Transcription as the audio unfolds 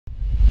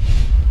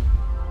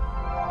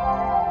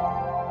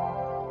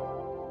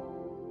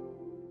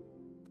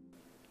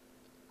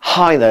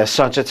Hi there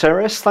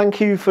Sagittarius,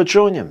 thank you for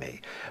joining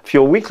me for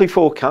your weekly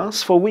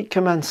forecast for week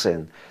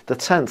commencing the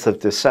 10th of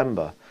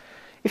December.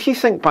 If you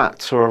think back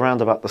to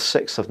around about the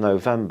 6th of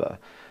November,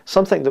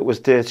 something that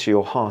was dear to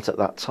your heart at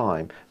that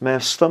time may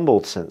have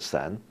stumbled since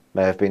then,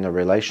 may have been a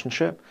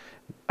relationship,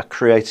 a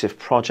creative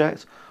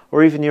project,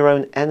 or even your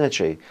own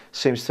energy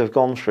seems to have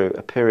gone through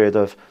a period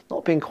of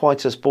not being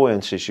quite as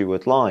buoyant as you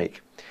would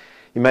like.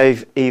 You may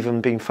have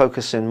even been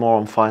focusing more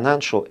on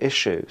financial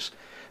issues.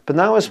 But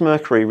now as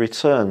Mercury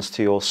returns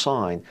to your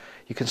sign,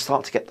 you can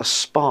start to get the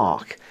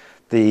spark,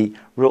 the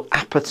real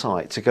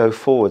appetite to go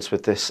forwards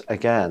with this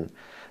again.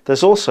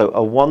 There's also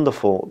a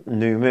wonderful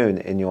new moon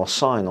in your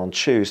sign on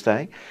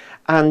Tuesday,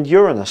 and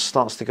Uranus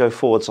starts to go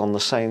forwards on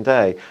the same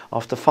day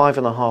after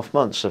 5.5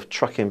 months of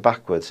trucking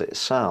backwards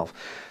itself.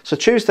 So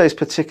Tuesday is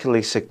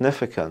particularly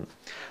significant.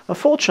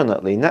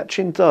 Unfortunately,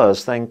 Neptune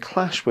does then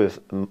clash with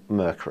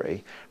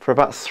Mercury for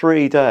about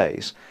 3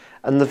 days.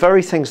 And the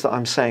very things that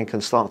I'm saying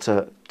can start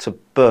to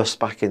burst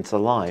back into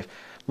life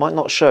might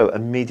not show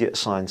immediate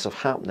signs of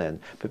happening,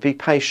 but be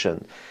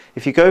patient.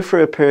 If you go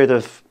through a period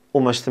of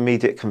almost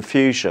immediate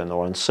confusion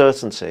or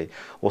uncertainty,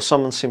 or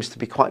someone seems to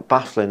be quite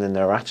baffling in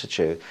their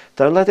attitude,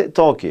 don't let it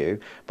dog you.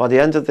 By the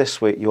end of this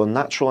week, your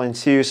natural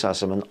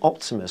enthusiasm and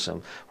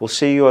optimism will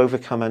see you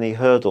overcome any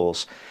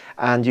hurdles,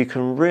 and you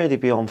can really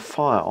be on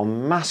fire,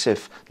 on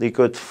massively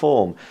good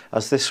form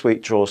as this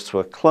week draws to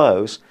a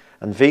close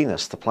and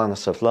Venus, the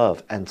planet of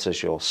love,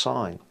 enters your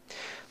sign.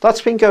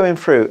 That's been going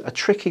through a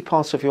tricky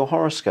part of your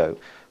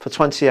horoscope for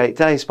 28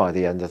 days by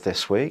the end of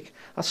this week.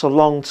 That's a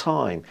long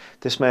time.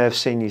 This may have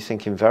seen you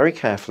thinking very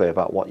carefully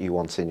about what you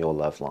want in your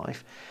love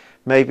life.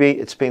 Maybe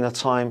it's been a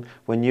time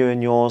when you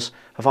and yours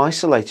have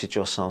isolated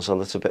yourselves a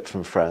little bit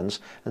from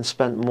friends and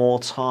spent more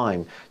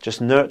time just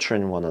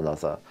nurturing one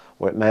another.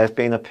 Or it may have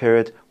been a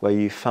period where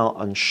you felt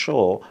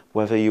unsure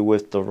whether you were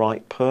with the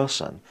right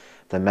person.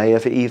 There may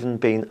have even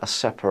been a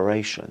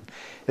separation.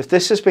 If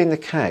this has been the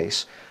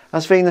case,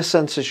 as Venus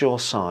enters your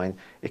sign,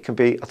 it can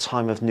be a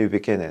time of new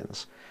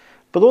beginnings.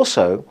 But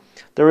also,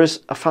 there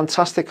is a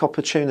fantastic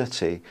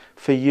opportunity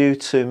for you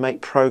to make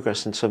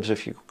progress in terms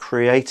of your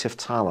creative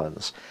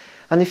talents.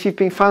 And if you've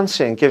been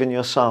fancying giving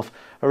yourself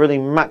a really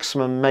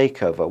maximum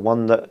makeover,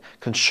 one that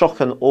can shock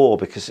and awe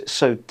because it's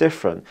so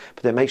different,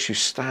 but it makes you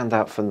stand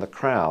out from the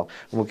crowd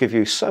and will give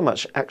you so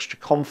much extra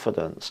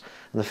confidence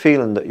and the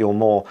feeling that you're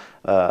more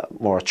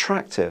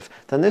attractive,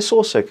 then this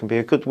also can be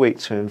a good week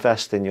to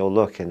invest in your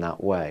look in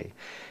that way.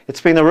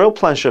 It's been a real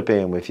pleasure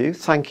being with you.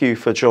 Thank you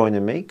for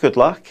joining me. Good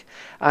luck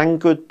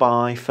and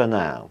goodbye for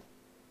now.